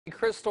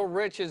Krystle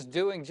Rich is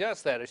doing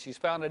just that as she's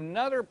found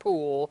another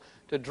pool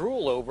to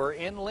drool over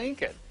in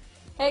Lincoln.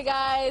 Hey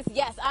guys,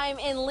 yes, I'm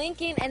in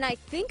Lincoln and I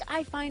think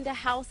I find a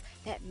house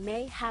that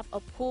may have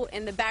a pool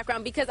in the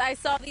background because I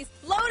saw these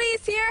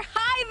floaties here.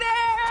 Hi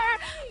there!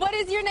 What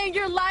is your name?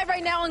 You're live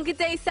right now on Good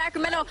Day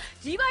Sacramento.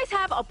 Do you guys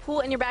have a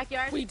pool in your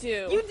backyard? We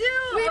do. You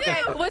do? We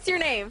okay. do. What's your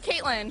name?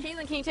 Kaitlyn.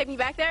 Kaitlyn, can you take me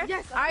back there?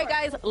 Yes, of All right,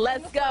 course. guys,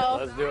 let's go.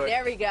 Let's do it.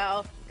 There we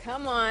go.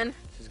 Come on.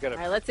 She's got All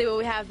right, let's see what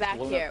we have back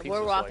here.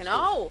 We're walking.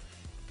 Oh,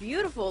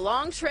 beautiful.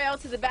 Long trail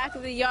to the back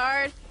of the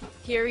yard.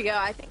 Here we go.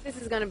 I think this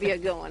is going to be a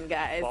good one,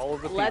 guys.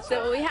 Let's see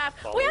what we have.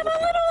 We have a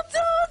little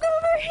dog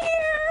over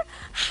here.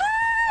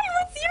 Hi,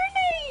 what's your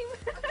name?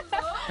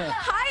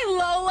 Hi,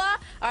 Lola.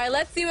 All right,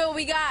 let's see what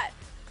we got.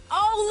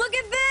 Oh, look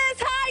at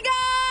this.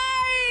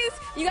 Hi, guys.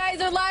 You guys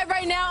are live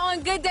right now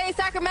on Good Day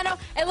Sacramento.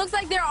 It looks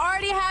like they're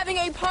already having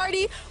a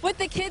party with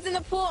the kids in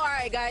the pool. All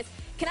right, guys.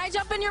 Can I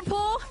jump in your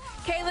pool?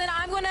 Kaitlyn,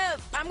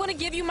 I'm gonna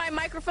give you my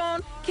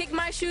microphone, kick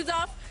my shoes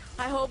off.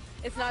 I hope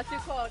it's not too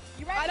cold.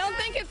 You ready? I don't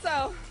think it's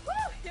so. Woo,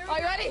 Are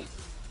you ready?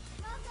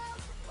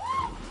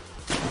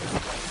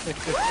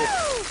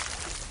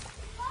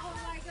 Oh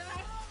my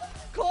God.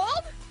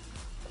 Cold?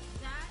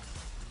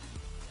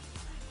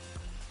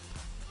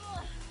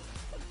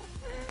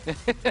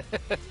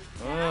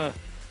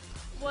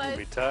 We'll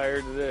be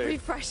tired today.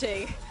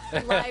 Refreshing.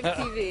 Live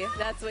TV.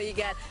 That's what you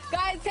get.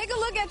 Guys, take a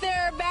look at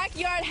their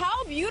backyard.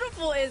 How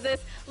beautiful is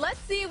this? Let's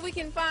see if we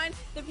can find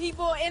the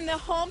people in the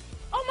home.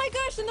 Oh my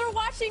gosh, and they're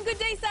watching Good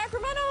Day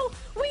Sacramento.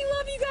 We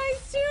love you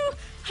guys too.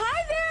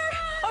 Hi there.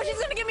 Oh, she's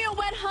gonna give me a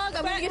wet hug.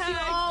 I'm gonna get you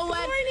all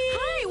wet.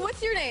 Hi,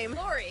 what's your name?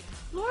 Lori.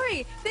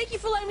 Lori, thank you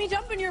for letting me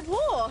jump in your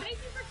pool. Thank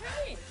you for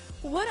coming.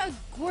 What a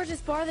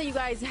gorgeous bar that you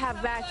guys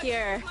have back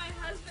here. My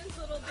husband's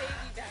little baby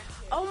back here.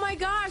 Oh my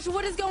gosh,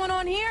 what is going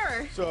on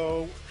here?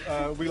 So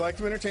we like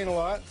to entertain a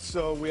lot,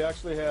 so we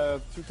actually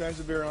have 2 kinds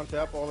of beer on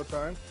tap all the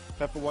time,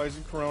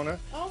 Hefeweizen, Corona.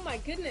 Oh my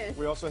goodness.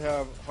 We also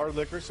have hard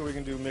liquor, so we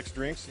can do mixed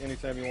drinks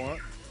anytime you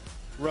want.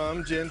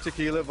 Rum, gin,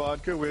 tequila,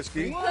 vodka,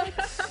 whiskey. What?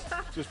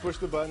 Just push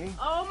the button.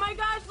 Oh my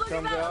gosh, look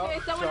Comes at that. out, Okay,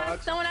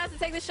 someone has to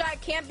take the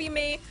shot. Can't be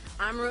me.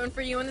 I'm rooting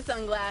for you in the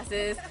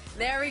sunglasses.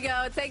 There we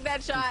go. Take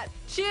that shot.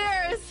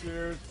 Cheers.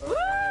 Cheers. Woo!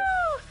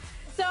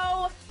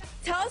 So,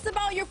 tell us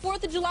about your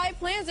 4th of July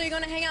plans. Are you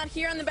going to hang out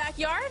here in the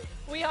backyard?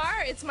 We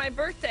are. It's my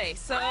birthday,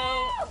 so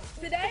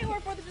Today or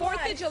 4th of July?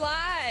 4th of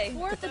July.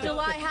 4th of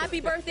July. Happy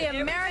birthday,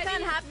 America,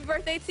 and happy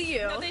birthday to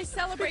you. No, they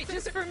celebrate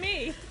just for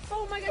me.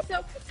 Oh my gosh.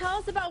 So, tell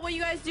us about what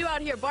you guys do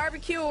out here.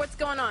 Barbecue or what's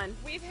going on?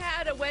 We've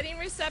had a wedding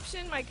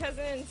reception, my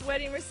cousin's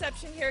wedding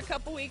reception here a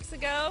couple weeks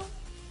ago,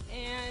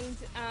 and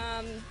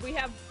we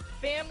have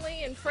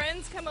family and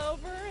friends come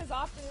over as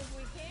often as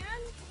we can.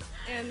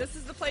 And this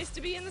is the place to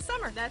be in the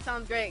summer. That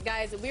sounds great.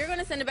 Guys, we're going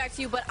to send it back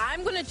to you, but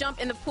I'm going to jump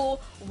in the pool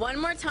one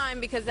more time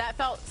because that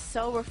felt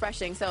so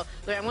refreshing. So,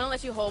 Larry, I'm going to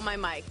let you hold my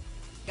mic.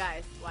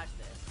 Guys, watch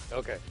this.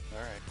 Okay.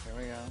 All right. Here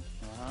we go.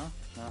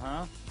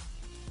 Uh-huh.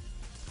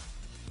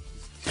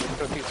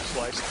 Cookies are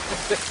sliced.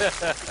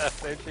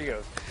 There she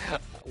goes.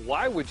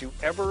 Why would you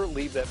ever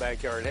leave that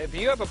backyard? If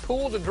you have a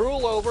pool to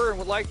drool over and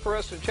would like for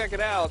us to check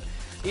it out,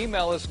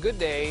 email us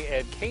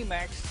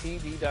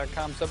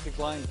goodday@kmaxtv.com, subject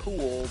line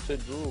pool to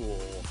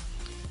drool.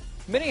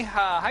 Many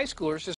high schoolers just